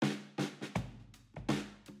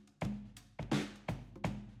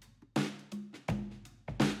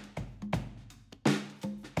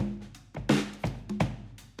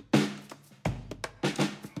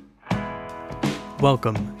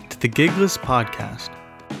Welcome to the Gigless Podcast,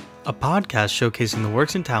 a podcast showcasing the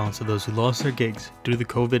works and talents of those who lost their gigs due to the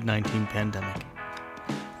COVID-19 pandemic.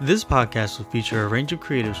 This podcast will feature a range of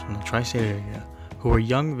creatives from the tri-state area who are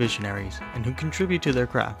young visionaries and who contribute to their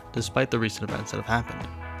craft despite the recent events that have happened.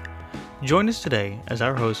 Join us today as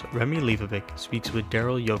our host Remy Levovic speaks with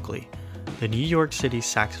Darryl Yokely, the New York City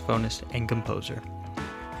saxophonist and composer.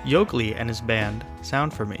 Yokely and his band,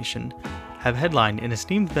 Sound Formation, have headlined in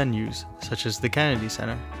esteemed venues such as the Kennedy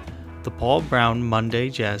Center, the Paul Brown Monday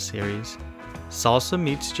Jazz Series, Salsa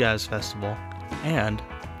Meets Jazz Festival, and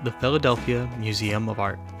the Philadelphia Museum of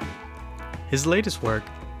Art. His latest work,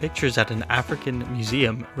 Pictures at an African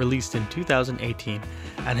Museum, released in 2018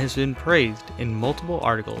 and has been praised in multiple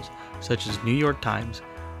articles such as New York Times,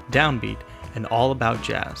 Downbeat, and All About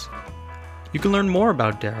Jazz. You can learn more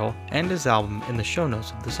about Darryl and his album in the show notes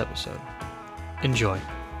of this episode. Enjoy.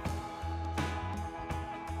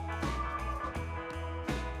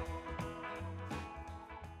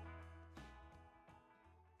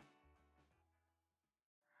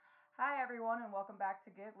 Hi everyone and welcome back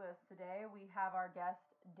to Gigless. Today we have our guest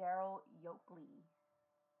Darryl Yokely.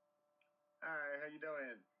 Hi, how you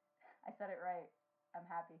doing? I said it right. I'm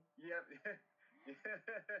happy. Yep,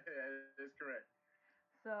 yeah, that's correct.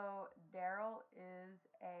 So Darryl is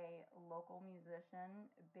a local musician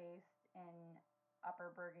based in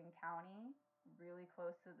Upper Bergen County, really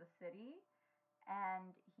close to the city,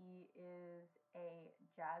 and he is a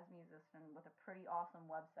jazz musician with a pretty awesome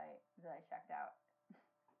website that I checked out.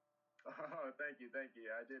 Oh, thank you.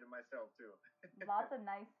 I did it myself too. lots of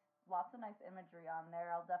nice imagery on there.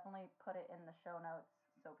 I'll definitely put it in the show notes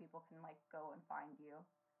so people can go and find you.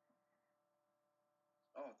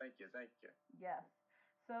 Oh, thank you. Yes.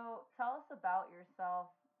 So tell us about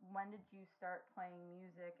yourself. When did you start playing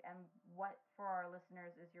music, and what, for our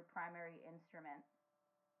listeners, is your primary instrument?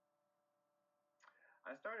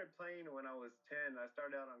 I started playing when I was 10. I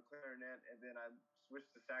started out on clarinet and then I switched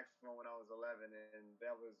to saxophone when I was 11, and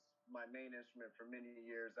that was my main instrument for many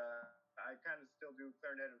years. I kind of still do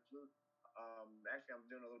clarinet and flute. Actually, I'm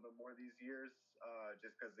doing a little bit more these years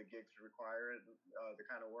just because the gigs require it, the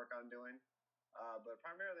kind of work I'm doing. But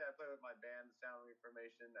primarily, I play with my band, the Sound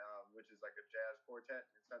Formation, which is like a jazz quartet.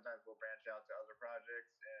 And sometimes we'll branch out to other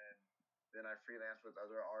projects, and then I freelance with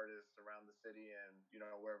other artists around the city and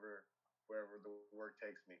wherever the work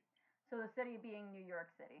takes me. So the city being New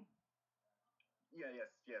York City. Yeah,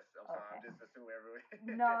 yes. I'm sorry. I'm just assuming everywhere.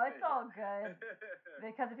 No, it's all good.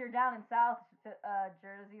 Because if you're down in South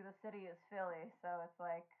Jersey, the city is Philly. So it's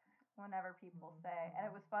like whenever people say. And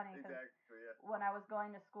it was funny because Exactly, yeah. when I was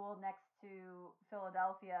going to school next to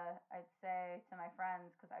Philadelphia, I'd say to my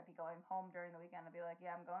friends, because I'd be going home during the weekend, I'd be like,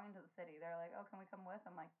 yeah, I'm going to the city. They're like, oh, can we come with?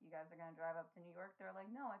 I'm like, you guys are going to drive up to New York? They're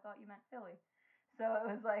like, no, I thought you meant Philly. So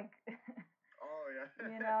it was like, Oh, yeah.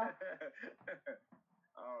 you know?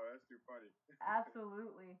 Oh, that's too funny.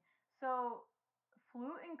 Absolutely. So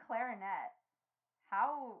flute and clarinet,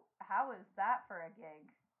 how is that for a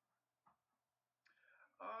gig?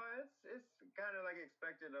 It's kind of like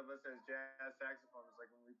expected of us as jazz saxophonists.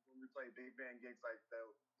 Like when we play big band gigs, like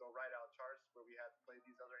they'll write out charts where we have to play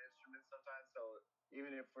these other instruments sometimes. So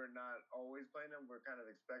even if we're not always playing them, we're kind of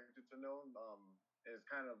expected to know. It's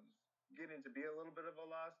kind of getting to be a little bit of a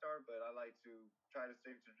lost art, but I like to try to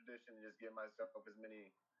stick to tradition and just give myself as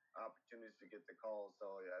many opportunities to get the calls.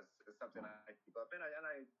 So yeah, it's something I keep up. And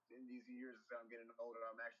I in these years as I'm getting older,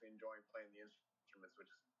 I'm actually enjoying playing the instruments,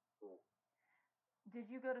 which is cool.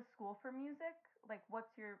 Did you go to school for music? Like,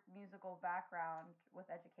 what's your musical background with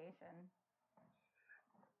education?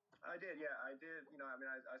 I did, yeah, I did.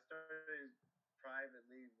 I started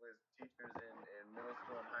privately with teachers in middle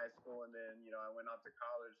school and high school, and then I went off to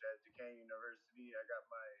college at Duquesne University. I got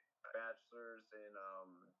my bachelor's in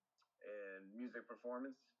music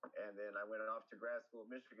performance, and then I went off to grad school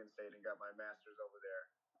at Michigan State and got my master's over there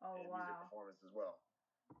Oh in music wow, performance as well.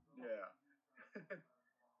 Yeah.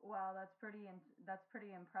 wow, that's pretty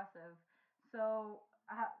impressive. So,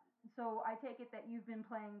 so I take it that you've been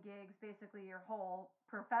playing gigs basically your whole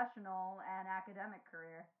professional and academic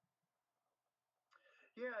career.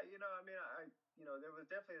 Yeah, there was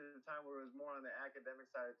definitely a time where it was more on the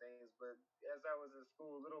academic side of things, but as I was in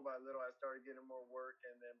school, little by little, I started getting more work,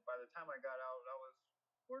 and then by the time I got out, I was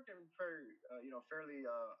working fairly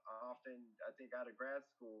often. I think out of grad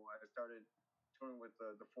school, I started touring with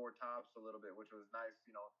the Four Tops a little bit, which was nice.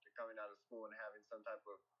 Coming out of school and having some type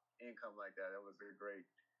of income like that, it was a great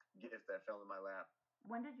gift that fell in my lap.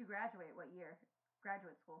 When did you graduate? What year?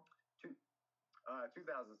 Graduate school. 2006.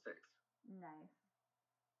 Nice.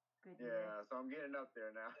 Good year. Yeah, so I'm getting up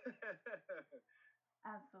there now.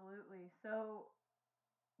 Absolutely. So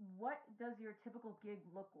What does your typical gig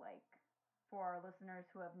look like for our listeners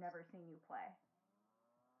who have never seen you play?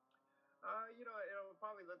 It'll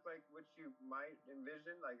probably look like what you might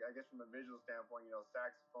envision. Like, I guess from a visual standpoint,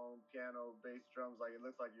 saxophone, piano, bass, drums. Like, it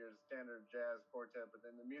looks like your standard jazz quartet. But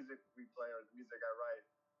then the music we play or the music I write,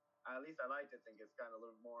 at least I like to think it's kind of a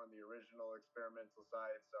little more on the original experimental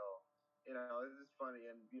side. So, it's funny.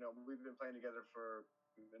 And, we've been playing together for,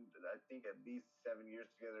 I think, at least 7 years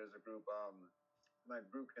together as a group. My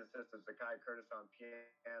group consists of Zakai Curtis on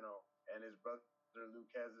piano and his brother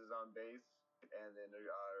Lucas is on bass. And then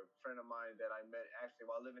a friend of mine that I met actually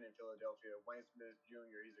while living in Philadelphia, Wayne Smith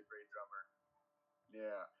Jr. He's a great drummer.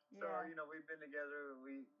 Yeah. So Yeah. we've been together.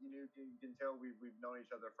 You can tell we've known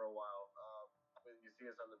each other for a while. When you see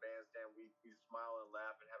us on the bandstand, we smile and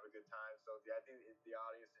laugh and have a good time. So I think the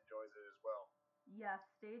audience enjoys it as well. Yes,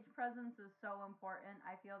 stage presence is so important.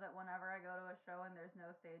 I feel that whenever I go to a show and there's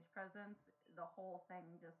no stage presence, the whole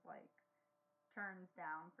thing just like turns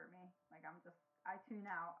down for me. Like I tune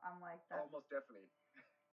out. I'm like that's. Almost definitely.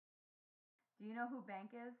 Do you know who Bank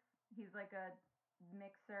is? He's like a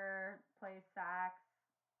mixer, plays sax.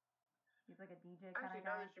 He's like a DJ kind Actually, of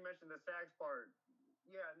now guy. that you mentioned the sax part,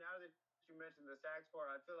 yeah, now that you mentioned the sax part,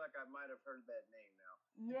 I feel like I might have heard that name now.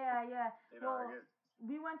 Yeah, yeah. I Well, guess.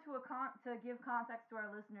 we went to a to give context to our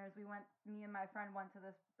listeners. Me and my friend went to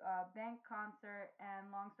this Bank concert, and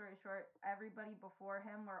long story short, everybody before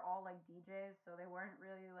him were all like DJs, so they weren't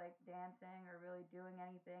really like dancing or really doing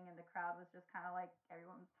anything, and the crowd was just kind of like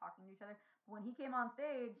everyone was talking to each other. But when he came on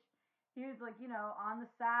stage, he was like, on the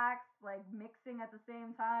sax, like mixing at the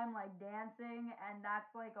same time, like dancing, and that's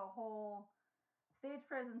like a whole stage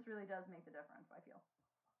presence really does make the difference, I feel.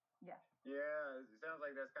 Yeah. Yeah, it sounds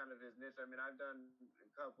like that's kind of his niche. I mean, I've done a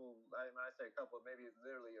couple. When I say a couple, maybe it's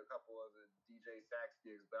literally a couple of the DJ sax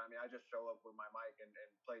gigs. But I mean, I just show up with my mic and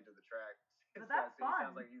play to the tracks. But So that's he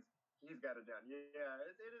sounds like fun. he's got it done. Yeah,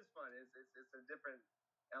 it is fun. It's a different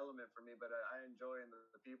element for me, but I enjoy and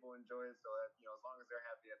the people enjoy it. So as long as they're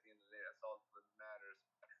happy at the end of the day, that's all that matters.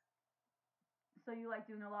 So you like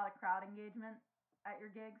doing a lot of crowd engagement at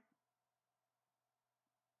your gigs?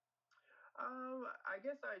 I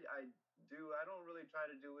guess I do. I don't really try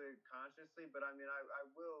to do it consciously, but I mean, I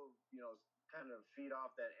will, kind of feed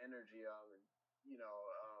off that energy. You know,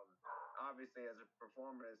 um, Obviously as a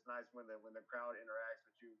performer, it's nice when the crowd interacts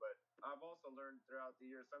with you. But I've also learned throughout the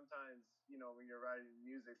years, sometimes, when you're writing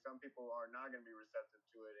music, some people are not going to be receptive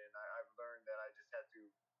to it, and I've learned that I just have to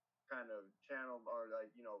kind of channel or like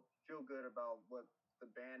feel good about what the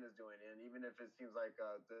band is doing, and even if it seems like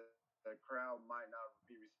the crowd might not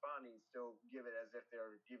be responding, still give it as if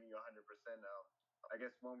they're giving you 100%. I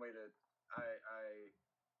guess one way to I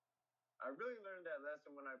I really learned that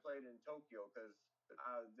lesson when I played in Tokyo because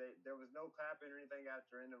there was no clapping or anything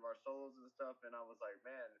after any of our solos and stuff, and I was like,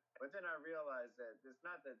 man. But then I realized that it's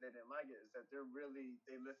not that they didn't like it; it's that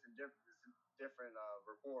they listen different. It's a different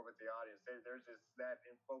rapport with the audience. They're just that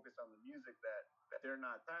focused on the music that they're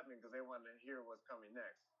not clapping because they want to hear what's coming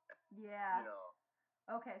next. You Yeah. know.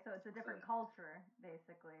 Okay, so it's a So different culture,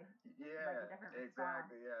 basically, like yeah, a different response.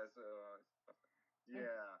 exactly. Yeah. So It's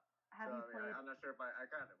yeah. have So you I mean, played? I'm not sure if I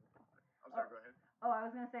kind of. I'm sorry. Oh, Go ahead. I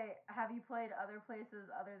was gonna say, have you played other places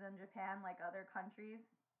other than Japan, like other countries?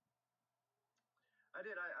 I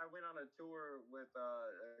did. I went on a tour with a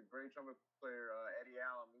great trumpet player, Eddie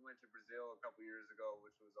Allen. We went to Brazil a couple years ago,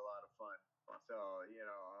 which was a lot of fun. So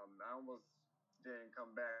I almost didn't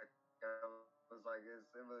come back. I was like,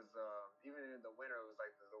 even in the winter, it was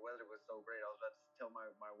like the weather was so great. I was about to tell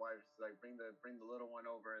my wife, like, bring the little one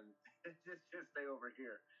over and just stay over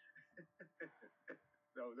here.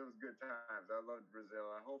 So there was good times. I loved Brazil.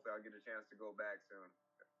 Hopefully, I'll get a chance to go back soon.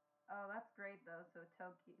 Oh, that's great though. So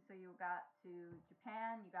Tokyo. So you got to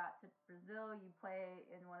Japan, you got to Brazil. You play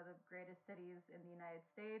in one of the greatest cities in the United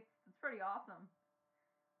States. It's pretty awesome.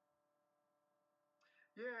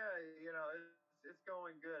 Yeah, it's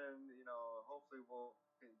going good, and hopefully we'll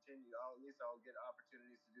continue. At least I'll get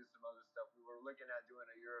opportunities to do some other stuff. We were looking at doing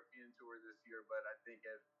a European tour this year, but I think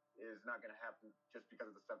it is not going to happen just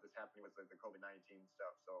because of the stuff that's happening with like the COVID-19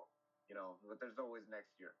 stuff. So, but there's always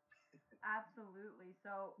next year. Absolutely.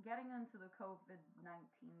 So getting into the COVID-19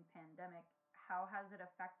 pandemic, how has it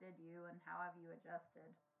affected you, and how have you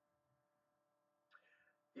adjusted?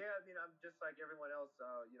 Yeah, I mean, I'm just like everyone else.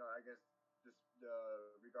 I guess just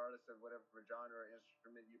regardless of whatever genre or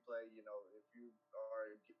instrument you play, if you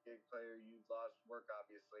are a gig player, you've lost work,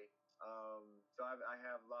 obviously. So I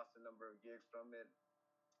have lost a number of gigs from it.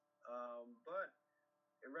 But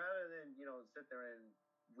rather than sit there and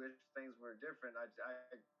wish things were different. I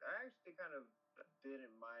actually kind of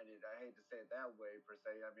didn't mind it. I hate to say it that way per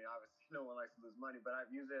se. I mean, obviously, no one likes to lose money, but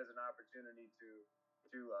I've used it as an opportunity to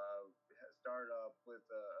start up with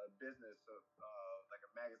a business, like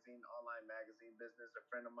a magazine, online magazine business. A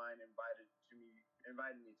friend of mine invited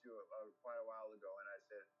me to quite a while ago, and I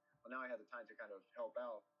said, well, now I have the time to kind of help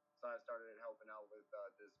out. So I started helping out with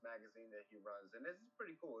this magazine that he runs, and this is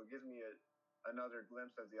pretty cool. It gives me another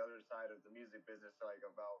glimpse of the other side of the music business, like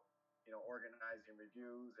about organizing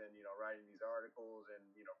reviews and writing these articles and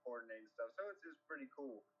coordinating stuff. So it's pretty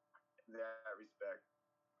cool in that respect.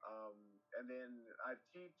 And then I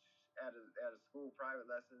teach at a school private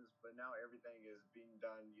lessons, but now everything is being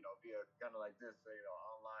done via kind of like this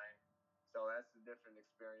online. So that's a different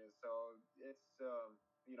experience. So it's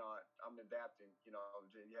I'm adapting.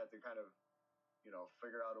 You have to kind of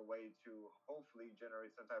figure out a way to hopefully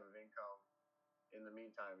generate some type of income in the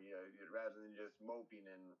meantime, rather than just moping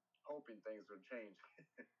and hoping things will change.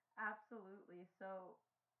 Absolutely. So,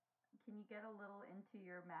 can you get a little into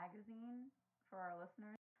your magazine for our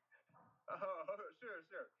listeners? Oh, sure.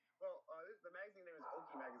 Well, the magazine name is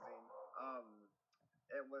Oki Magazine. Um,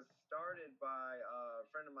 it was started by a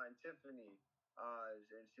friend of mine, Tiffany,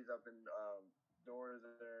 and she's up in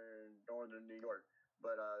northern New York.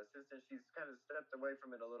 But since then, she's kind of stepped away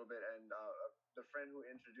from it a little bit. And the friend who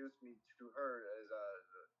introduced me to her is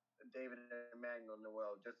David and Emmanuel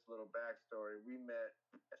Noel. Just a little backstory: we met,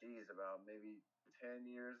 geez, about maybe 10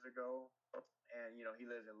 years ago, and he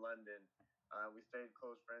lives in London. We stayed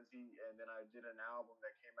close friends. And then I did an album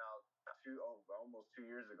that came out almost 2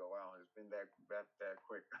 years ago. Wow, it's been that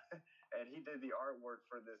quick. And he did the artwork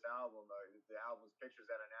for this album. The album's pictures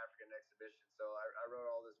at an African exhibition. So I wrote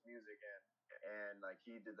all this music and like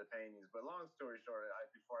he did the paintings. But long story short,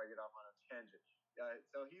 before I get off on a tangent,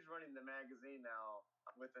 so he's running the magazine now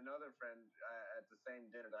with another friend at the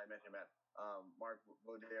same dinner that I met him at. Mark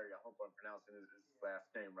Darryl. I hope I'm pronouncing his last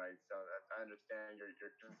name right. So I understand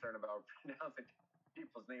your concern about pronouncing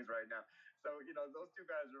people's names right now. So those two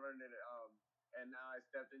guys are running it. And now I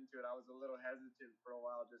stepped into it. I was a little hesitant for a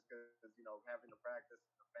while just because having to practice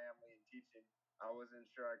and the family and teaching, I wasn't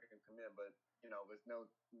sure I could commit. But with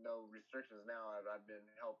no restrictions now, I've been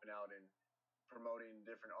helping out and promoting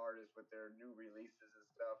different artists with their new releases and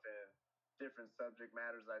stuff, and different subject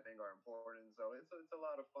matters I think are important. So it's a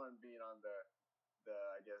lot of fun being on the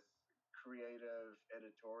I guess creative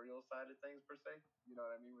editorial side of things per se. You know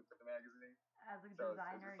what I mean with the magazine. As a So it's,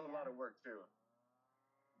 designer, it's a lot yes. of work too.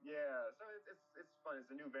 Yeah, so it's fun. It's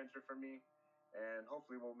a new venture for me, and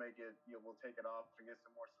hopefully we'll make it. We'll take it off and get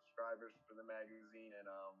some more subscribers for the magazine, and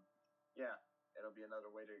yeah, it'll be another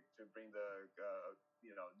way to bring the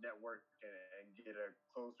network and get a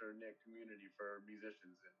closer knit community for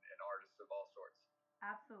musicians and artists of all sorts.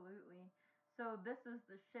 Absolutely. So this is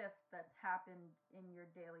the shift that's happened in your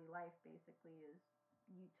daily life basically is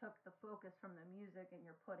you took the focus from the music and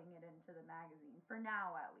you're putting it into the magazine for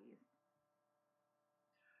now at least.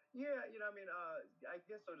 Yeah, I mean, I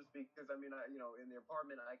guess so to speak, because I mean, in the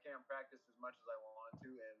apartment, I can't practice as much as I want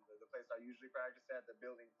to, and the place I usually practice at, the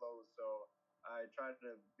building closed, so I try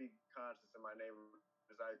to be conscious in my neighborhoods.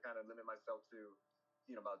 I kind of limit myself to,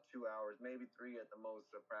 about 2 hours, maybe three at the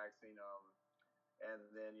most of practicing. And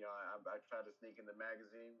then I try to sneak in the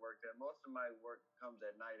magazine work there. Most of my work comes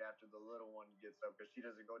at night after the little one gets up because she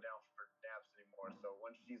doesn't go down for naps anymore. So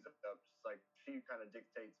once she's up, it's like she kind of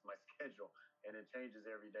dictates my schedule, and it changes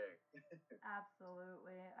every day.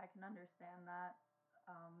 Absolutely. I can understand that.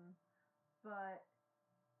 Um, but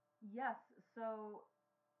yes, so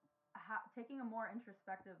taking a more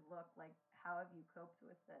introspective look, like how have you coped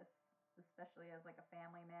with this, especially as like a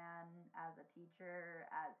family man, as a teacher,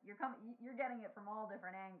 as you're getting it from all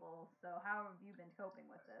different angles. So how have you been coping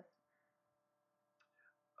with this?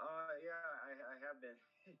 Yeah, I have been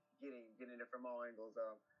getting it from all angles.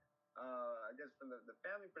 I guess from the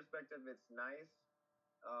family perspective, it's nice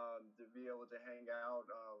to be able to hang out.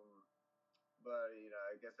 But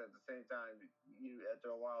I guess at the same time,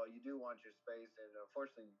 after a while, you do want your space, and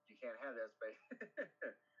unfortunately, you can't have that space.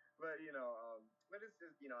 But but it's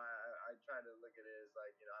I try to look at it as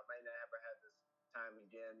like I might not ever have this time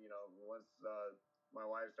again. Once my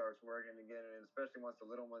wife starts working again, and especially once the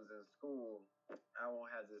little one's in school, I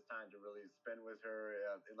won't have this time to really spend with her,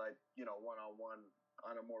 like one on one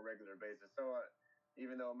on a more regular basis. So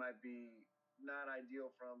even though it might be not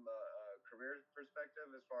ideal from a career perspective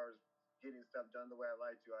as far as getting stuff done the way I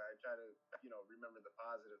like to, I try to remember the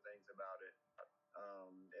positive things about it,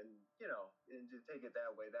 and just take it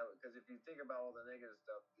that way. That because if you think about all the negative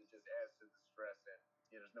stuff, it just adds to the stress, and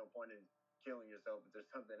there's no point in killing yourself if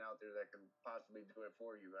there's something out there that can possibly do it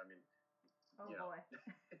for you. I mean, Oh you know. boy.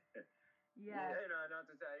 Yeah, Yeah, not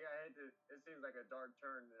to say, I hate to. It seems like a dark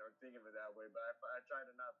turn or thinking of it that way, but I try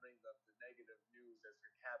to not bring the negative news that's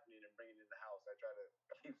happening and bring it in the house. I try to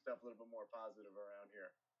keep stuff a little bit more positive around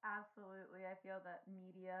here. absolutely. I feel that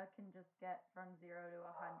media can just get from 0 to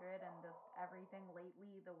 100, and just everything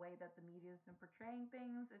lately, the way that the media has been portraying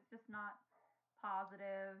things, it's just not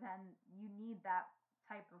positive, and you need that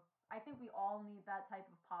type of. I think we all need that type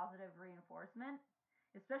of positive reinforcement,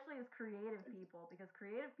 especially as creative people, because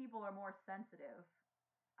creative people are more sensitive.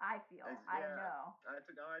 I feel. I Yeah, know.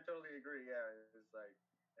 no, I totally agree. Yeah, it's like,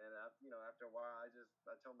 and after a while, I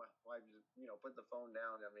tell my wife, just put the phone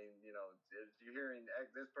down. I mean, you're hearing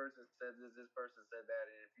this person said this person said that,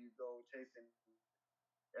 and if you go chasing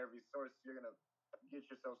every source, you're gonna get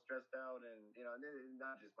yourself stressed out, and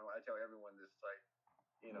not just my wife. I tell everyone this, like,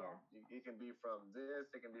 Yeah. it can be from this,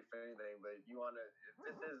 it can be from anything, but you want to.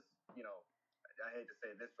 If this is, I hate to say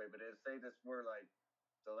it this way, but if say this were like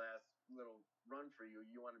the last little run for you,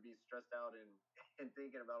 you want to be stressed out and and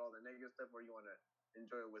thinking about all the negative stuff, where you want to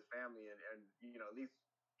enjoy it with family and at least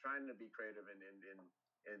trying to be creative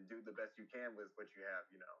and do the best you can with what you have.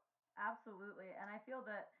 Absolutely. And I feel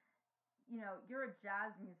that, you're a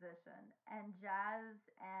jazz musician, and jazz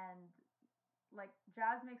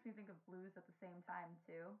makes me think of blues at the same time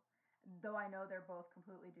too. Though I know they're both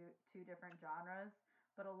completely two different genres,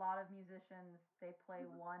 but a lot of musicians, they play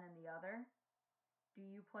Mm-hmm. one and the other. Do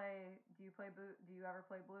you ever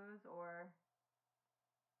play blues or?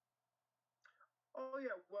 Oh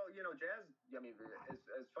yeah, well, jazz. I mean,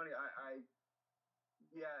 it's funny.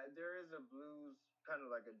 Yeah, there is a blues kind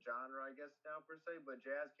of like a genre, I guess now per se, but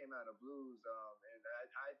jazz came out of blues, and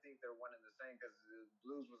I think they're one and the same because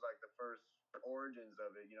blues was like the first origins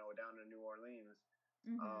of it, down in New Orleans.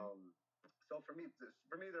 Mhm. Um, so for me,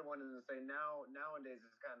 they're one and the same. Nowadays,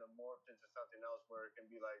 it's kind of morphed into something else where it can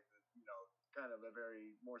be like kind of a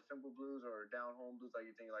very more simple blues or down home blues, like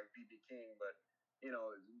you think like BB King, but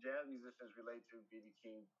jazz musicians relate to BB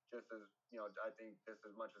King just as I think just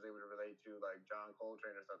as much as they would relate to like John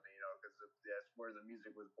Coltrane or something, because that's where the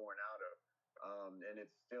music was born out of, and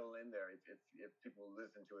it's still in there if people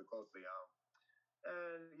listen to it closely.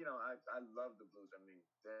 And I love the blues. I mean,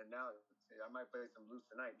 and now I might play some blues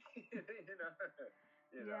tonight.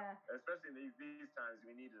 Yeah. Especially in these times,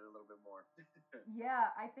 we need it a little bit more. Yeah,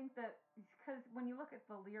 I think that because when you look at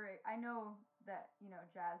the lyric, I know that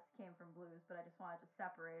jazz came from blues, but I just wanted to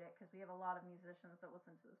separate it because we have a lot of musicians that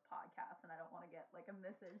listen to this podcast, and I don't want to get like a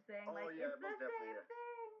message saying Oh like yeah, it's the most definitely. Yeah. same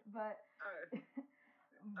thing. But I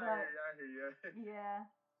I hear but you. I hear you. yeah,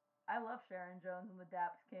 I love Sharon Jones and the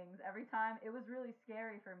Daps Kings. Every time it was really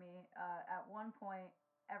scary for me. At one point,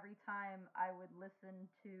 every time I would listen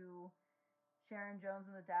to Sharon Jones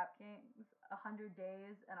and the Dap Kings, 100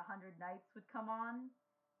 Days and 100 Nights would come on,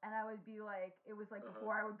 and I would be like, it was like Uh-huh.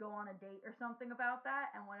 before I would go on a date or something about that.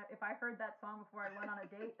 And if I heard that song before I went on a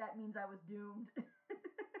date, that means I was doomed.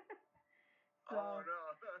 Oh so no.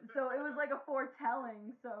 so it was like a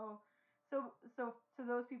foretelling. So to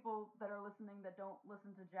those people that are listening that don't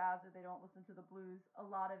listen to jazz or they don't listen to the blues, a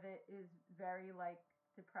lot of it is very like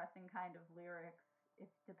depressing kind of lyrics.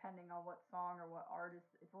 It's depending on what song or what artist.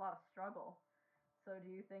 It's a lot of struggle. So Oh yeah.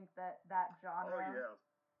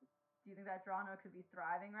 do you think that genre could be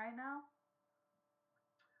thriving right now?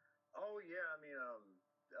 Oh yeah. I mean,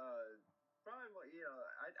 probably.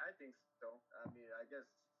 I think so. I mean, I guess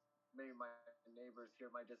maybe my neighbors here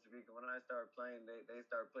might disagree. 'Cause when I start playing, they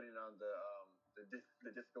start putting on the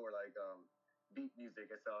disco or like beat music.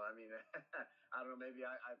 And so I mean, I don't know. Maybe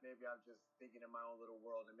I'm just thinking in my own little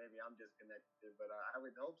world, and maybe I'm disconnected. But I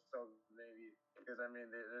would hope so. Maybe because I mean,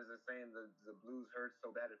 there's a saying the blues hurts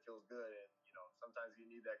so bad it feels good, and sometimes you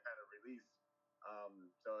need that kind of release.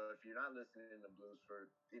 So if you're not listening to blues, for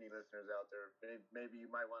any listeners out there, maybe you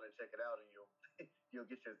might want to check it out, and you'll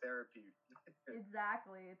get your therapy.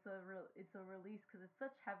 Exactly. It's a release because it's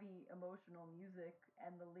such heavy emotional music,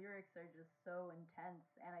 and the lyrics are just so intense.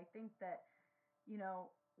 And I think that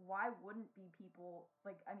why wouldn't be people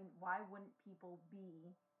like I mean why wouldn't people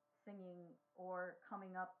be singing or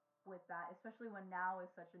coming up with that, especially when now is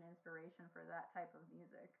such an inspiration for that type of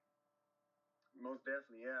music. Most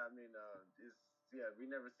definitely, yeah. I mean, we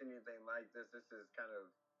never seen anything like this. This is kind of,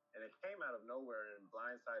 and it came out of nowhere and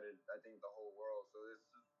blindsided, I think, the whole world. So this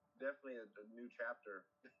is definitely a new chapter,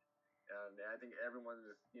 and I think everyone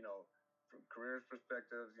is, from careers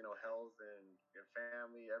perspectives, health and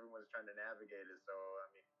family, everyone's trying to navigate it. So I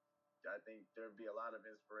mean, I think there'd be a lot of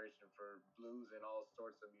inspiration for blues and all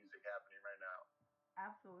sorts of music happening right now.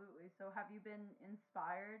 Absolutely. So have you been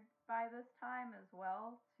inspired by this time as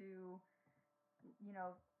well to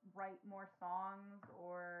write more songs,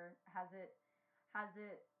 or has it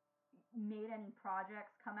made any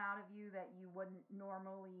projects come out of you that you wouldn't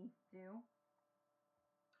normally do?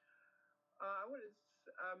 I would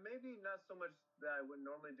maybe not so much that I would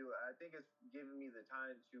normally do. I think it's given me the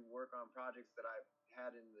time to work on projects that I've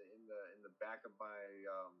had in the back of my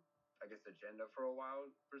I guess agenda for a while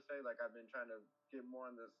per se. Like I've been trying to get more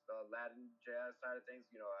on this Latin jazz side of things.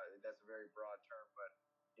 That's a very broad term, but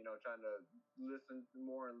trying to listen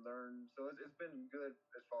more and learn. So it's been good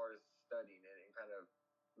as far as studying and kind of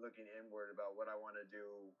looking inward about what I want to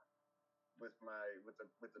do with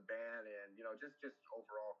the band and just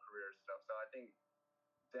overall career stuff. So I think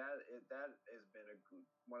that has been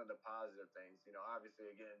one of the positive things. Obviously,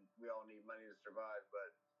 again, we all need money to survive, but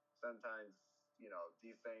sometimes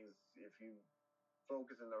these things, if you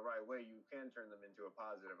focus in the right way, you can turn them into a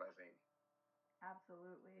positive, I think.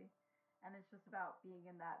 Absolutely. And it's just about being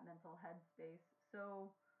in that mental headspace.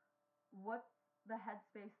 So, what's the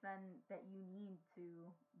headspace then that you need to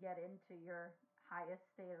get into your highest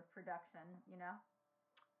state of production, you know?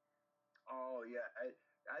 Oh yeah,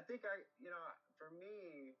 I think for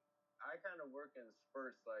me, I kind of work in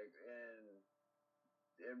spurts, like in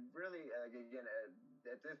it really, like, again,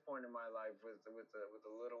 at this point in my life with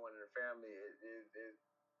the little one and the family,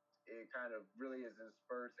 it kind of really is in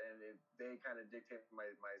spurts, and they kind of dictate my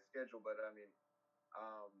schedule. But I mean,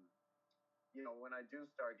 um, when I do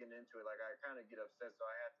start getting into it, like I kind of get upset, so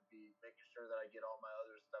I have to be making sure that I get all my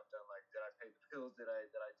other stuff done. Like, did I pay the bills? Did I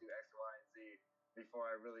do X, Y, and Z before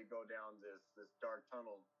I really go down this dark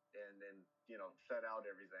tunnel and shut out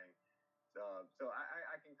everything. So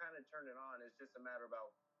I can kind of turn it on. It's just a matter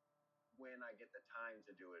about when I get the time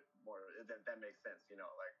to do it more. That makes sense.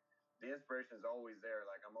 Like the inspiration is always there.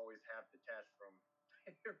 Like I'm always half detached from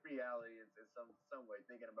reality in some way,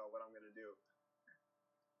 thinking about what I'm gonna do.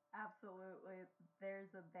 Absolutely.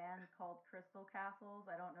 There's a band called Crystal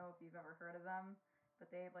Castles. I don't know if you've ever heard of them,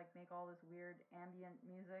 but they like make all this weird ambient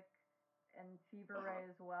music. And Fever Uh-huh. Ray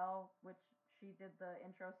as well, which she did the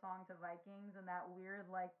intro song to Vikings, and that weird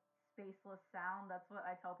like spaceless sound. That's what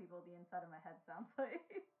I tell people the inside of my head sounds like.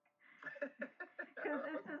 Because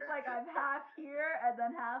it's just like I'm Okay. half here and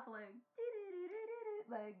then half like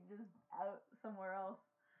like just out somewhere else.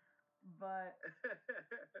 But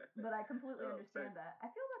but I completely Oh, understand that. I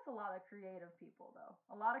feel that's a lot of creative people though.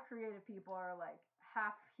 A lot of creative people are like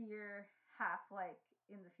half here, half like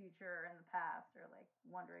in the future or in the past, or like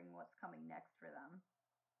wondering what's coming next for them.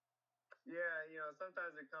 yeah,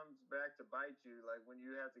 sometimes it comes back to bite you. Like when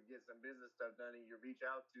you have to get some business stuff done, and you reach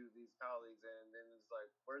out to these colleagues, and then it's like,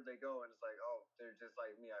 where'd they go? And it's like, oh, they're just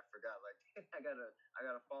like me. I forgot. Like I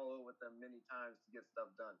gotta follow up with them many times to get stuff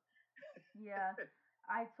done. Yeah,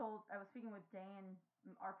 I was speaking with Dane,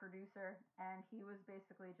 our producer, and he was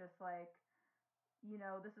basically just like,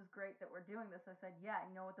 this is great that we're doing this. I said, yeah,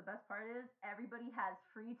 and you know what the best part is? Everybody has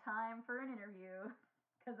free time for an interview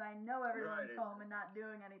because I know Right. everyone's home and not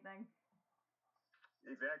doing anything.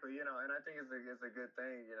 Exactly. And I think it's a good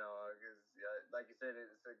thing. Because like you said,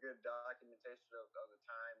 it's a good documentation of the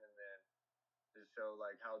time, and then to show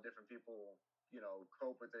like how different people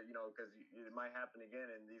cope with it. Because it might happen again,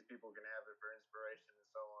 and these people can have it for inspiration and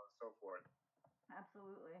so on and so forth.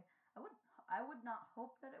 Absolutely. I would I would not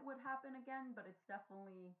hope that it would happen again, but it's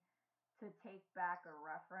definitely to take back a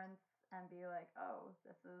reference and be like, "Oh,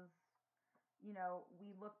 this is, we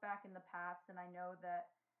look back in the past and I know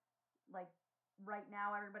that like right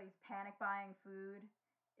now everybody's panic buying food.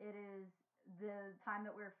 It is the time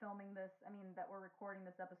that we're filming this, I mean that we're recording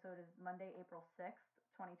this episode is Monday, April 6th,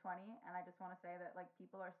 2020, and I just want to say that like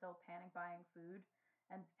people are still panic buying food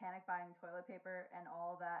and panic buying toilet paper and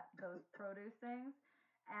all that those produce things.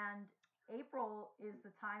 And April is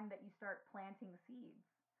the time that you start planting seeds.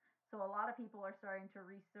 So a lot of people are starting to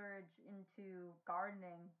resurge into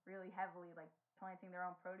gardening really heavily, like planting their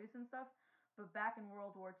own produce and stuff. But back in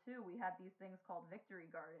World War II, we had these things called victory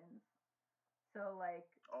gardens. So like,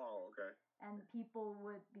 Oh, okay. and people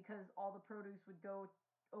would, because all the produce would go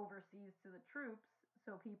overseas to the troops,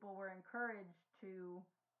 so people were encouraged to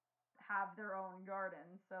have their own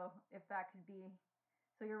gardens. So if that could be,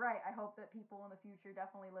 so you're right. I hope that people in the future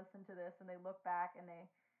definitely listen to this and they look back and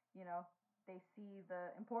you know, they see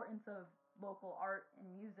the importance of local art and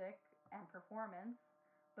music and performance,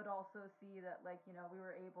 but also see that like, we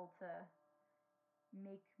were able to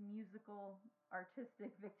make musical,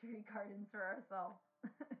 artistic victory gardens for ourselves.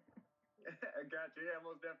 I got you. Yeah,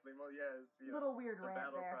 most definitely. Well, yeah, it's Little weird the rant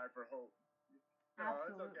battle there. cry for hope. No,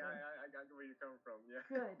 it's okay. Absolutely. I get where you're coming from. Yeah.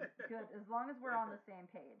 Good, good. As long as we're on the same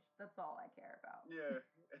page, that's all I care about. Yeah.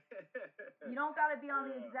 You don't got to be on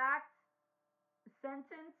the Yeah. exact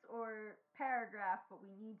sentence or paragraph, but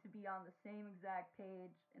we need to be on the same exact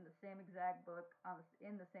page in the same exact book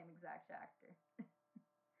in the same exact chapter.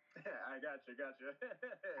 I got you. It's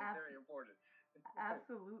very Abs- important.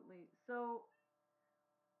 Absolutely. So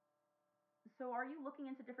are you looking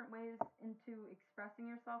into different ways into expressing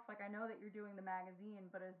yourself? Like I know that you're doing the magazine,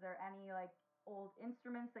 but is there any like old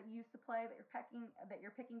instruments that you used to play that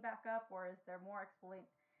you're picking back up, or is there more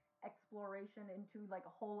exploration into like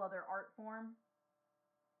a whole other art form?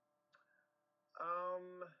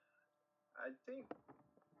 Um, I think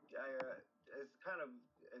it's kind of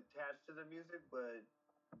attached to the music, but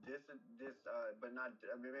but not.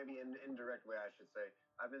 I mean, maybe in indirect way, I should say.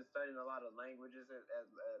 I've been studying a lot of languages at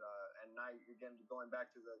night. Again, going back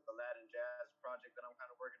to the Latin jazz project that I'm kind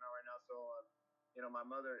of working on right now. So, my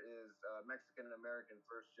mother is Mexican American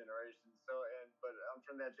first generation. So, but I'm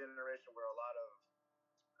from that generation where a lot of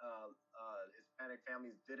Hispanic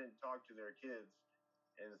families didn't talk to their kids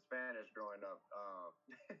in Spanish growing up. Oh,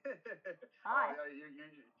 Hi. yeah,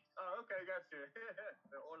 oh, okay, got you.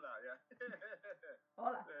 Hola, yeah.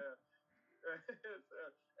 Hola. Yeah.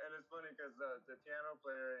 And it's funny because the piano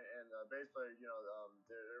player and bass player,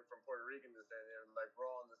 they're from Puerto Rican descent. They're like we're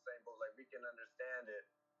all in the same boat. Like we can understand it,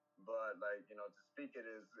 but like to speak it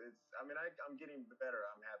it's. I mean, I'm getting better.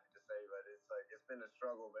 I'm happy to say, but it's like it's been a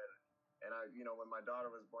struggle. But and when my daughter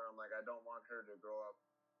was born, I'm like I don't want her to grow up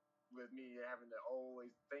with me having to always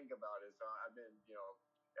think about it. So I've been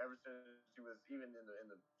ever since she was even in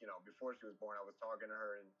the before she was born, I was talking to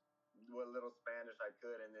her and what little Spanish I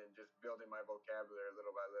could, and then just building my vocabulary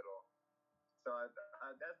little by little. So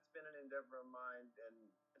that's been an endeavor of mine, and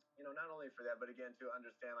not only for that, but again to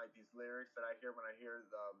understand like these lyrics that I hear when I hear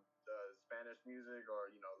the Spanish music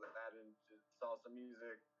or Latin salsa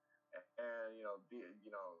music, and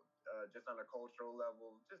just on a cultural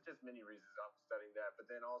level, just many reasons I'm studying that. But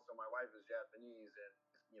then also my wife is Japanese, and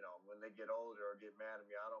when they get older or get mad at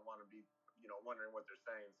me, I don't want to be wondering what they're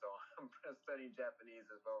saying. So I'm studying Japanese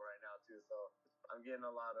as well right now too. So I'm getting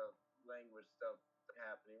a lot of language stuff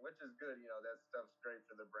happening, which is good. That stuff's great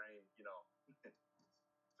for the brain.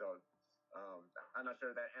 So I'm not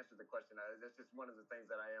sure if that answers the question. That's just one of the things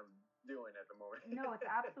that I am doing at the moment. No, it's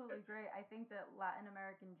absolutely great. I think that Latin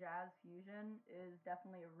American jazz fusion is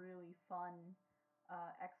definitely a really fun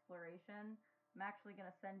exploration. I'm actually going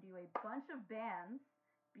to send you a bunch of bands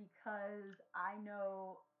because I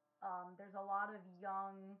know there's a lot of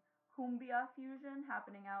young cumbia fusion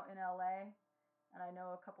happening out in LA, and I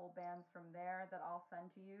know a couple bands from there that I'll send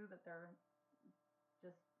to you that they're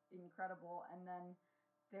just incredible. And then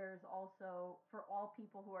there's also, for all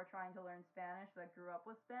people who are trying to learn Spanish that grew up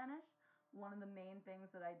with Spanish, one of the main things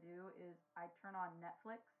that I do is I turn on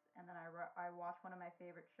Netflix and then I watch one of my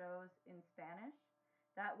favorite shows in Spanish.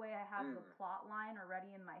 That way I have the Mm. plot line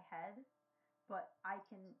already in my head, but I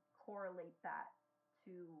can correlate that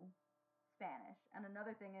to Spanish. And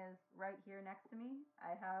another thing is right here next to me,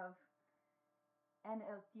 I have En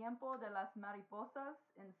el tiempo de las mariposas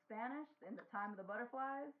in Spanish, in the time of the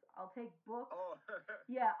butterflies. I'll take books. Oh,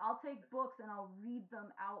 Yeah, I'll take books and I'll read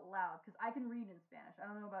them out loud because I can read in Spanish. I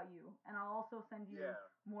don't know about you. And I'll also send you yeah.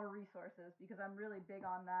 more resources because I'm really big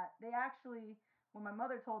on that. They actually, when my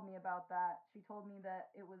mother told me about that, she told me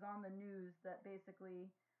that it was on the news that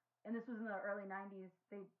basically, and this was in the early 90s,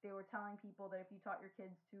 they were telling people that if you taught your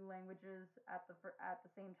kids two languages at the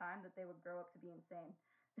same time that they would grow up to be insane.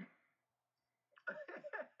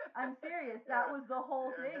 I'm serious. That Yeah, was the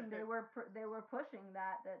whole thing. yeah. They were pushing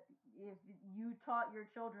that if you taught your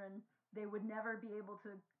children, they would never be able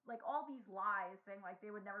to, like, all these lies saying like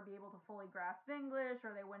they would never be able to fully grasp English,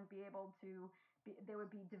 or they wouldn't be able to they would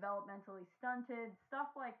be developmentally stunted, stuff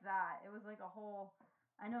like that. It was like a whole.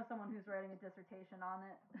 I know someone who's writing a dissertation on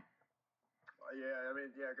it. Yeah, I mean,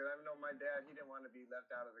 yeah, because I know my dad, he didn't want to be left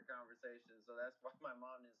out of the conversation, so that's why my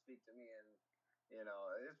mom didn't speak to me. And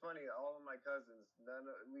it's funny, all of my cousins,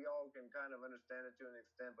 we all can kind of understand it to an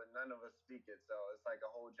extent, but none of us speak it. So it's like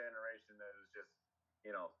a whole generation that is just,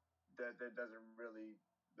 you know, that doesn't really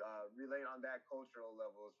relate on that cultural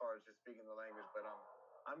level as far as just speaking the language. But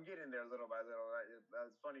I'm getting there little by little. Right?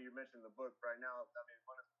 It's funny you mentioned the book right now. I mean,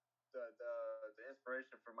 one of the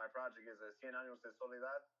inspiration for my project is Cien Años de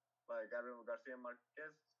Soledad by Gabriel Garcia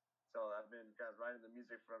Marquez. So I've been kind of writing the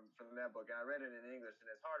music from that book, and I read it in English, and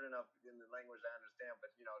it's hard enough in the language I understand,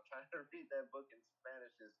 but trying to read that book in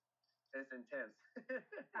Spanish is it's intense.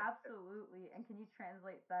 Absolutely. And can you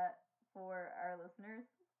translate that for our listeners?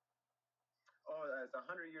 Oh, it's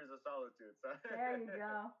 100 years of solitude. So There you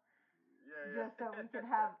go. yeah, Just so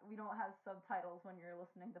yeah. we don't have subtitles when you're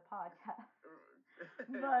listening to podcasts.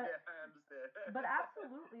 Yeah, but I understand. but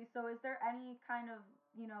absolutely. So is there any kind of,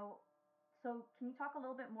 So, can you talk a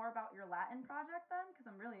little bit more about your Latin project then? Because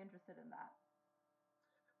I'm really interested in that.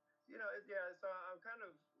 Yeah. So I'm kind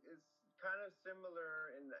of it's kind of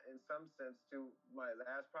similar in some sense to my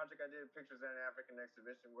last project I did, Pictures at an African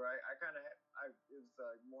Exhibition, where I kind of I it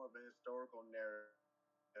was more of a historical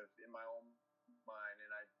narrative in my own mind,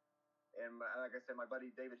 and like I said, my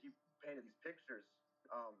buddy David, he painted these pictures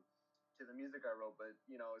um, to the music I wrote, but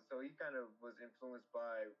so he kind of was influenced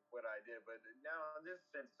by what I did. But now in this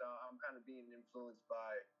sense, I'm kind of being influenced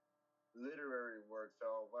by literary work.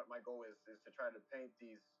 So what my goal is to try to paint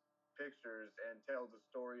these pictures and tell the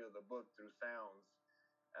story of the book through sounds.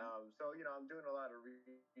 So I'm doing a lot of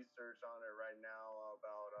research on it right now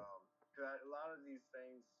about because a lot of these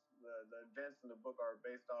things, the events in the book are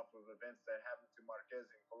based off of events that happened to Marquez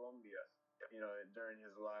in Colombia, during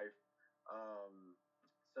his life. Um,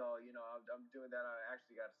 so I'm doing that. I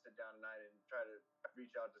actually got to sit down tonight and try to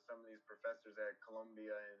reach out to some of these professors at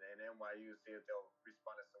Columbia and NYU, see if they'll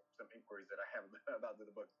respond to some inquiries that I have about the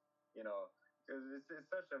book. You know, because it's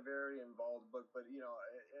such a very involved book. But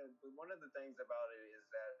one of the things about it is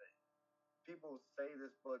that people say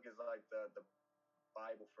this book is like the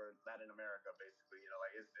Bible for Latin America, basically.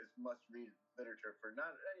 Like it's must read literature for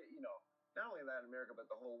not only Latin America but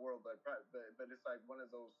the whole world. But it's like one of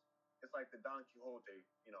those. It's like the Don Quixote.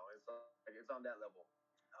 It's like it's on that level.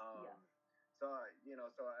 Yes. Um,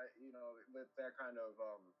 with that kind of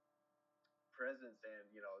presence, and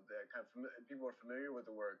that kind of people are familiar with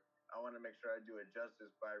the work. I want to make sure I do it justice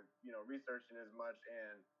by researching as much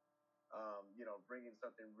and bringing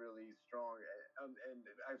something really strong. And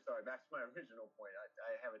I'm sorry, back to my original point.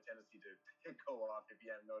 I have a tendency to go off if you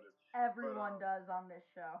haven't noticed, but Everyone does on this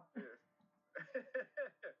show. yeah.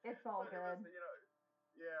 It's all But it was, good.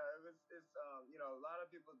 yeah, it's a lot of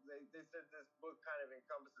people they said this book kind of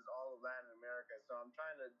encompasses all of Latin America. So I'm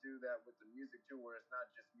trying to do that with the music too, where it's not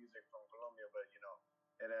just music from Colombia, but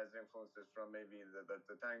it has influences from maybe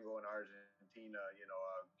the tango in Argentina,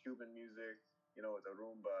 Cuban music, with the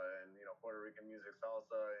rumba, and Puerto Rican music,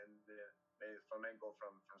 salsa, and then maybe flamenco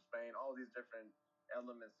from Spain. All these different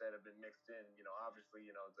elements that have been mixed in. Obviously,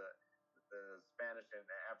 the Spanish and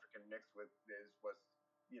African mixed with is what's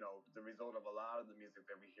the result of a lot of the music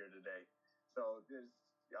that we hear today. So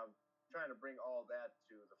I'm trying to bring all that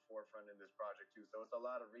to the forefront in this project too. So it's a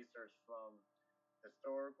lot of research from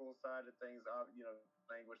historical side of things, the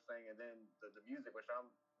language thing, and then the music, which I'm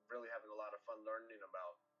really having a lot of fun learning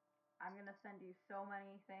about. I'm gonna send you so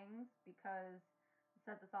many things because I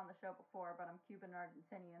said this on the show before, but I'm Cuban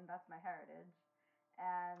Argentinian. That's my heritage.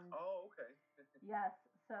 And Oh, okay. yes,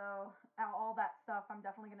 so all that stuff, I'm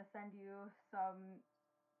definitely gonna send you some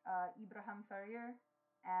Ibrahim Ferrier,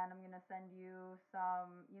 and I'm gonna send you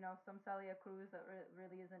some, some Celia Cruz that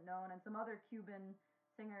really isn't known, and some other Cuban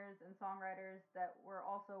singers and songwriters that were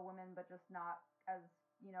also women but just not as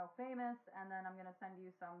famous. And then I'm gonna send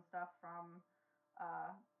you some stuff from.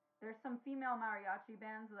 Uh, there's some female mariachi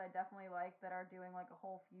bands that I definitely like that are doing like a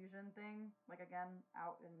whole fusion thing, like again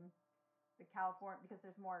out in the California because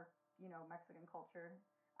there's more Mexican culture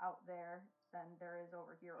out there than there is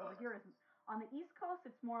over here. Over here is on the East Coast.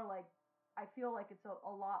 It's more like I feel like it's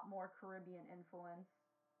a lot more Caribbean influence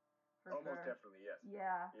for Oh, most sure. definitely, yes.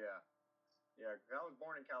 Yeah, Yeah, yeah. 'Cause I was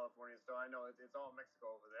born in California, so I know it's all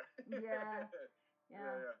Mexico over yeah, there. Yeah,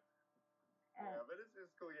 yeah, yeah. and Yeah, but it's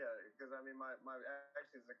cool, yeah, because I mean, my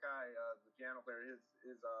actually Zakai, the piano player,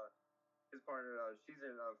 his partner, she's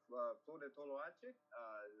in Flor de Toloache,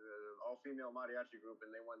 all female mariachi group,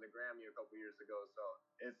 and they won the Grammy a couple years ago. So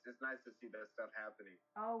it's nice to see that stuff happening.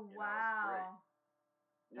 oh It's great. wow,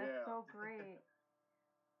 that's Yeah, so great.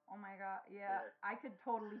 Oh my god, yeah, yeah. I could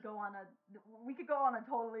totally go on a. We could go on a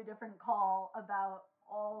totally different call about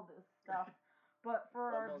all this stuff, but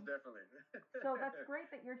for Oh, our most definitely. so that's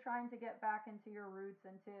great that you're trying to get back into your roots,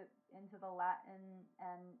 into the Latin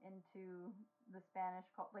and into the Spanish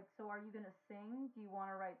like, so are you gonna sing? Do you want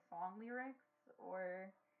to write song lyrics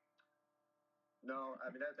or No, I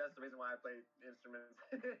mean that's the reason why I play instruments.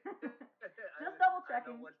 just I double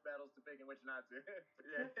know which checking? battles to pick and which not to.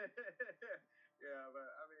 Yeah, Just yeah. But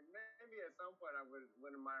I mean, maybe at some point I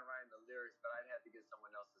wouldn't mind writing the lyrics, but I'd have to get someone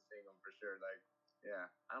else to sing them for sure. Like, yeah,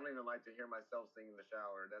 I don't even like to hear myself sing in the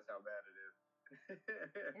shower. That's how bad it is.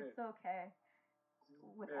 it's okay. Yeah.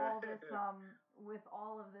 With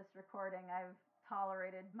all of this recording, I've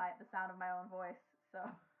tolerated the sound of my own voice. So,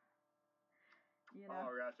 you know.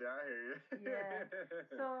 Oh, gotcha. I hear Yeah.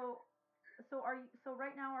 you. So so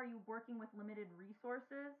right now are you working with limited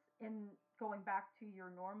resources in going back to your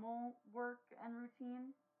normal work and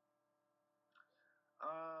routine?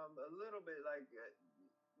 A little bit like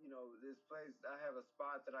this place, I have a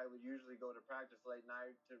spot that I would usually go to practice late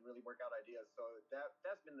night to really work out ideas. So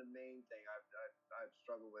that's been the main thing I've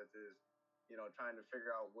struggled with is, trying to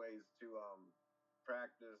figure out ways to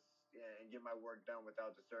practice and get my work done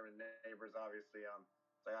without disturbing neighbors. Obviously,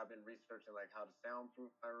 it's like I've been researching like how to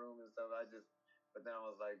soundproof my room and stuff. But then I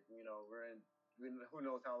was like, who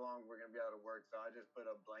knows how long we're gonna be able to work. So I just put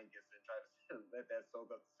up blankets and try to let that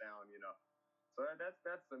soak up the sound. So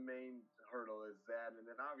that's the main hurdle is that, and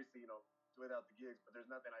then obviously without the gigs, but there's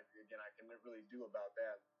nothing I can really do about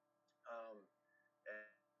that. And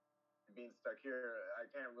being stuck here, I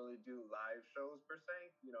can't really do live shows per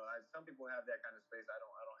se. Some people have that kind of space. I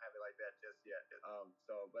don't have it like that just yet.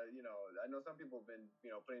 But I know some people have been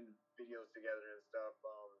putting videos together and stuff.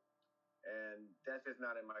 And that's just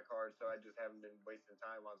not in my cards. So I just haven't been wasting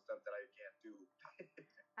time on stuff that I can't do.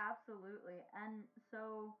 Absolutely. And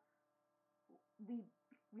so we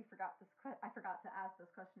we forgot this I forgot to ask this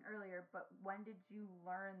question earlier, but when did you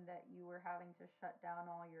learn that you were having to shut down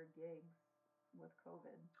all your gigs with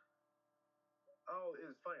COVID? Oh, it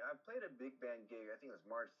was funny. I played a big band gig. I think it was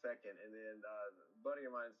March 2nd, and then a buddy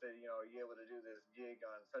of mine said, "Are you able to do this gig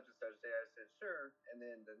on such and such day?" I said, "Sure." And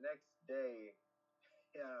then the next day,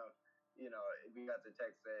 yeah, we got the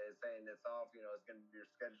text saying it's off. It's going to be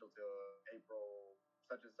rescheduled till April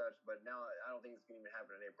such and such. But now I don't think it's going to even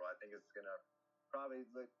happen in April. I think it's going to probably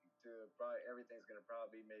look to probably everything's going to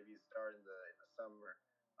probably maybe start in the summer.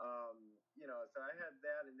 So I had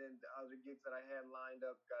that, and then the other gigs that I had lined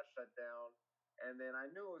up got shut down. And then I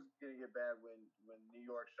knew it was going to get bad when New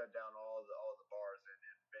York shut down all the bars and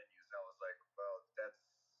venues. I was like, well, that's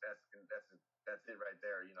it right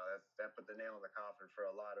there. That put the nail in the coffin for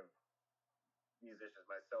a lot of musicians,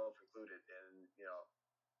 myself included. And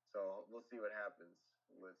so we'll see what happens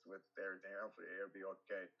with everything. Hopefully it'll be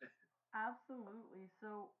okay. Absolutely.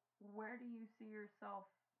 So, where do you see yourself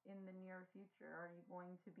in the near future? Are you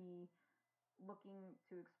going to be looking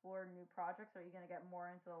to explore new projects? Are you going to get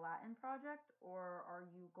more into the Latin project, or are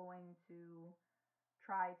you going to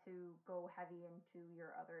try to go heavy into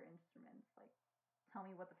your other instruments? Like, tell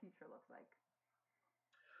me what the future looks like.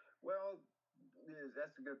 Well,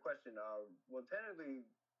 that's a good question. Well, technically,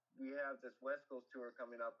 we have this West Coast tour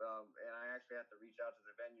coming up, and I actually have to reach out to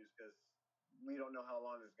the venues because we don't know how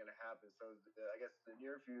long this is going to happen. So I guess the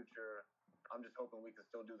near future, I'm just hoping we can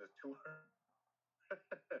still do this tour.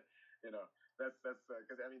 That's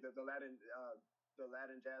because I mean the Latin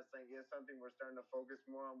jazz thing is something we're starting to focus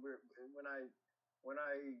more on. When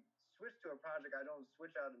I switch to a project, I don't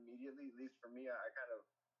switch out immediately. At least for me, I kind of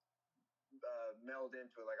meld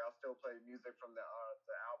into it. Like I'll still play music from the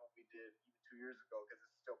album we did even 2 years ago because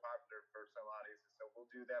it's still popular for some audiences. So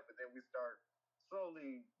we'll do that, but then we start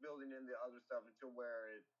slowly building in the other stuff until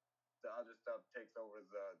the other stuff takes over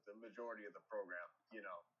the majority of the program.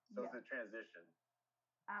 So it's Yes, a transition.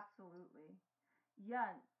 absolutely.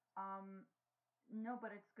 Yeah, um no,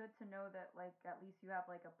 but it's good to know that like at least you have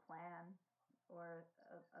like a plan or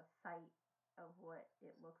a sight of what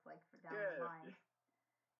it looks like for down the Yeah. line.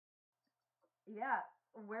 Yeah,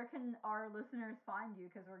 where can our listeners find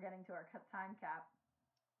you cuz we're getting to our time cap?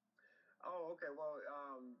 Oh, okay. Well,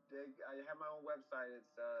 I have my own website.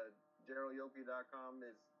 It's DarrylYokely.com.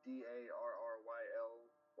 It's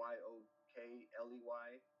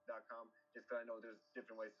DarrylYokley.com. Just because I know there's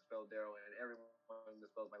different ways to spell Darryl, and everyone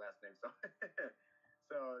misspells my last name. So,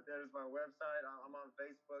 so there's my website. I'm on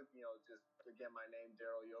Facebook. Just again my name,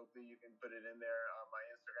 Darryl Yokely. You can put it in there. My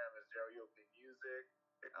Instagram is Darryl Yokely Music.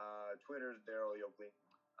 Twitter's Darryl Yokely.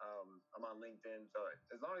 I'm on LinkedIn, so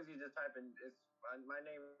as long as you just type in, my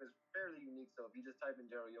name is fairly unique. So if you just type in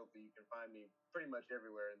Darryl Yokely, you can find me pretty much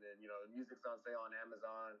everywhere. And then the music's on sale on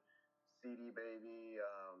Amazon, CD Baby,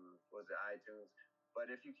 was it iTunes? But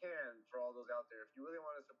if you can, for all those out there, if you really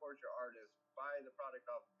want to support your artist, buy the product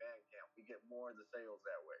off Bandcamp. We get more of the sales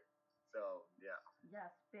that way. So yeah. Yes,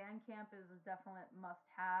 Bandcamp is a definite must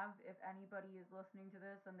have. If anybody is listening to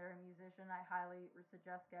this and they're a musician, I highly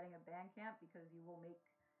suggest getting a Bandcamp because you will make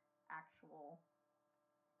actual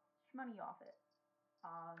money off it.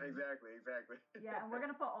 Um, Exactly. yeah, and we're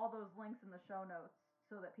gonna put all those links in the show notes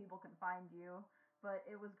so that people can find you. But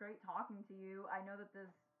it was great talking to you. I know that this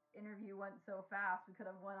interview went so fast; we could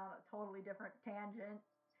have went on a totally different tangent.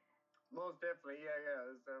 Most definitely,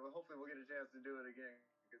 yeah. So hopefully we'll get a chance to do it again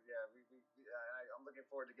because yeah, I'm looking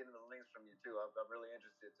forward to getting the links from you too. I'm really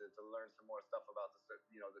interested to learn some more stuff about the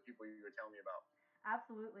people you were telling me about.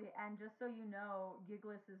 Absolutely. And just so you know,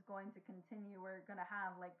 Gigless is going to continue. We're going to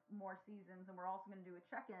have like more seasons, and we're also going to do a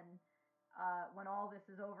check in when all this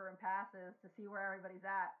is over and passes to see where everybody's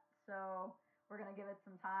at. So we're gonna give it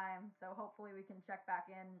some time. So hopefully we can check back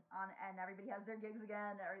in on, and everybody has their gigs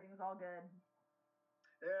again. Everything's all good.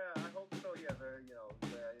 Yeah, I hope so. Yeah,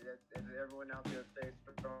 everyone out there stays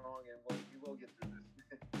strong, and we will get through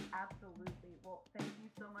this. Absolutely. Well, thank you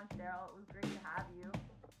so much, Darryl. It was great to have you.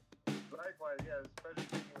 Likewise, yeah, it's a pleasure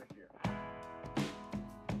speaking with you.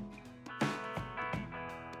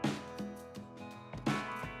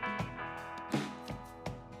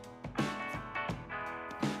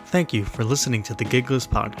 Thank you for listening to the Gigless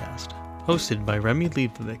Podcast, hosted by Remy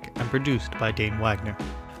Leibovich and produced by Dane Wagner.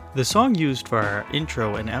 The song used for our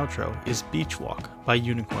intro and outro is Beach Walk by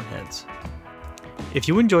Unicorn Heads. If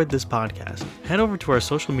you enjoyed this podcast, head over to our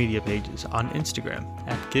social media pages on Instagram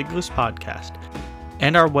at Gigless Podcast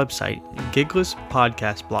and our website,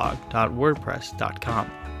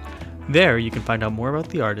 giglesspodcastblog.wordpress.com. There you can find out more about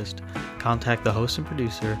the artist, contact the host and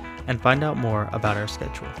producer, and find out more about our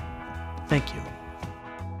schedule. Thank you.